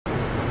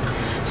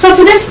So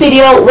for this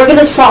video, we're going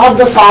to solve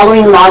the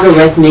following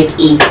logarithmic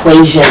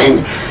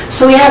equation.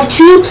 So we have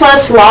 2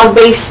 plus log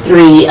base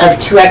 3 of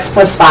 2x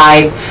plus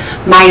 5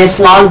 minus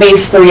log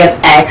base 3 of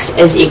x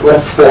is equal to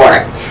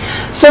 4.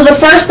 So the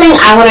first thing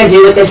I want to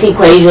do with this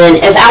equation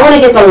is I want to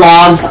get the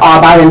logs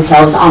all by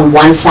themselves on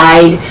one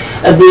side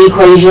of the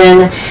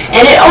equation,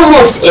 and it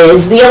almost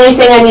is. The only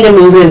thing I need to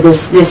move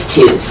is this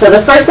 2. So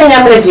the first thing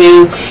I'm going to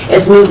do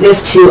is move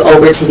this 2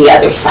 over to the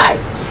other side.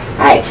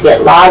 Alright, to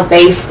get log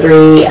base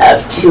 3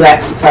 of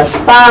 2x plus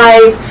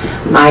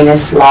 5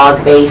 minus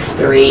log base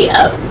 3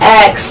 of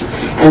x,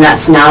 and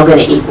that's now going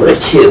to equal to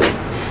 2.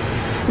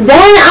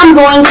 Then I'm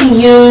going to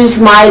use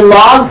my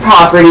log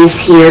properties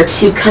here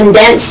to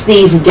condense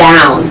these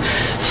down.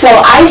 So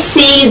I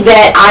see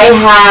that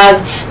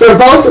they're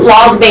both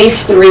log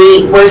base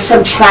 3, we're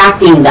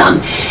subtracting them.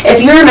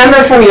 If you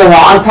remember from your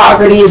log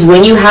properties,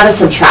 when you have a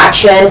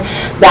subtraction,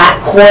 that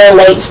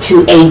correlates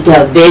to a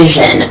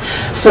division.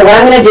 So what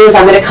I'm going to do is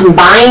I'm going to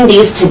combine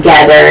these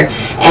together,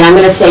 and I'm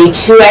going to say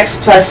 2x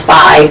plus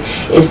 5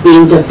 is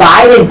being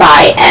divided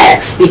by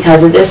x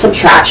because of this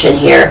subtraction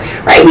here,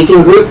 right? We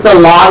can group the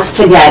logs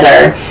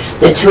together.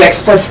 The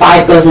 2x plus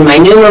 5 goes in my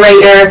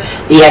numerator,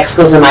 the x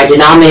goes in my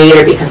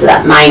denominator because of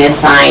that minus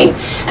sign,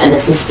 and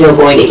this is still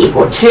going to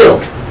equal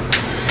 2.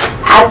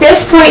 At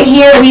this point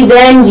here, we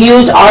then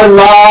use our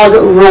log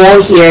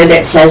rule here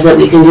that says that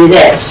we can do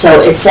this.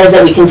 So it says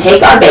that we can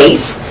take our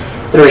base,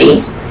 3,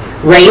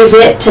 raise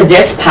it to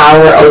this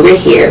power over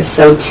here,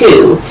 so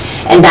 2,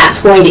 and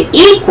that's going to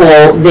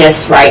equal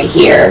this right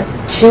here.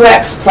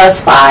 2x plus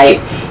 5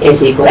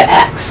 is equal to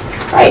x.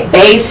 Right?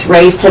 Base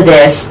raised to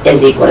this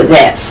is equal to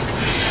this.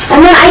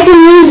 And then I can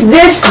use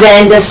this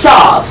then to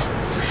solve.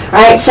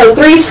 Right? So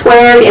 3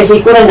 squared is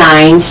equal to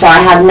 9, so I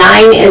have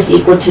 9 is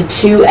equal to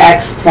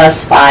 2x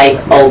plus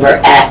 5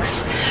 over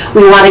x.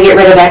 We want to get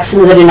rid of x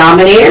in the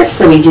denominator,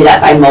 so we do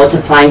that by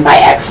multiplying by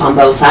x on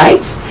both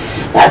sides.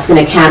 That's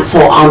going to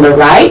cancel on the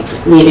right,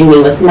 leaving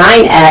me with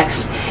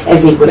 9x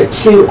is equal to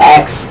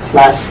 2x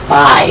plus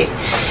 5.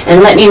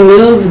 And let me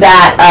move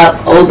that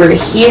up over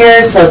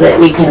here so that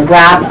we can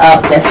wrap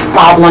up this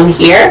problem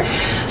here.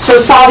 So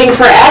solving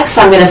for x,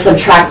 I'm going to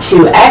subtract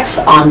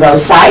 2x on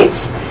both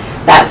sides.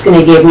 That's going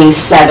to give me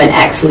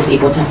 7x is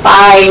equal to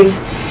 5.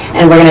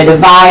 And we're going to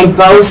divide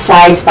both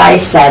sides by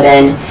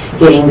 7,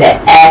 getting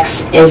that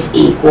x is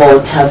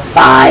equal to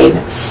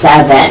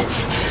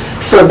 5/7.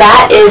 So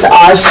that is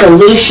our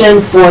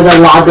solution for the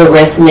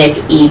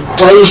logarithmic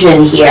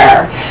equation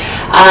here.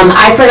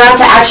 I forgot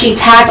to actually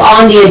tack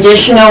on the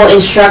additional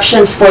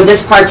instructions for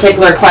this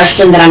particular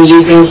question that I'm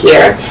using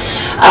here.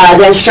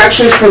 The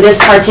instructions for this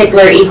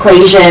particular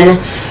equation,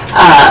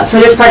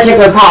 for this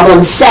particular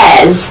problem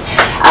says,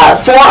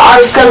 for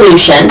our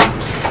solution,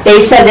 they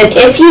said that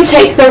if you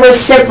take the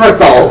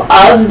reciprocal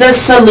of the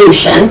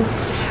solution,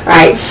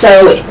 right,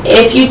 so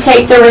if you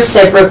take the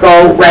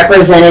reciprocal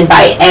represented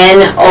by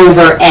n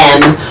over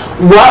m,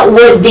 what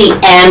would the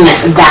m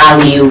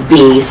value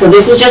be? So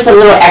this is just a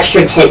little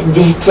extra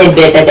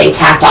tidbit that they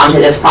tacked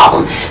onto this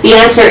problem. The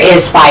answer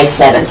is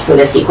 5/7 for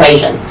this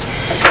equation.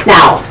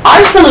 Now,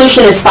 our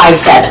solution is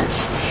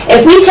 5/7.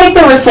 If we take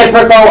the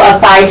reciprocal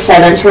of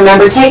 5/7,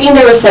 remember taking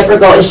the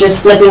reciprocal is just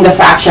flipping the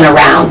fraction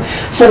around.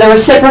 So the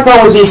reciprocal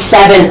would be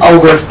 7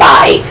 over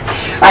 5.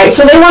 Right,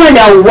 so they want to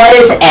know what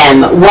is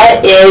m,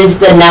 what is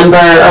the number,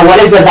 or what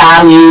is the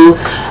value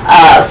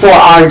for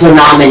our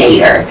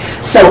denominator.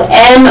 So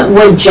m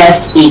would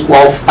just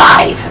equal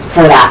 5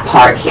 for that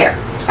part here.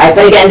 Right,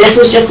 but again, this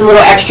is just a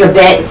little extra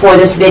bit for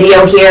this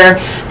video here.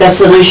 The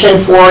solution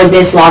for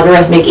this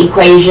logarithmic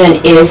equation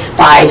is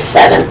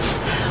 5/7.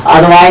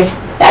 Otherwise,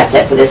 that's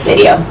it for this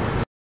video.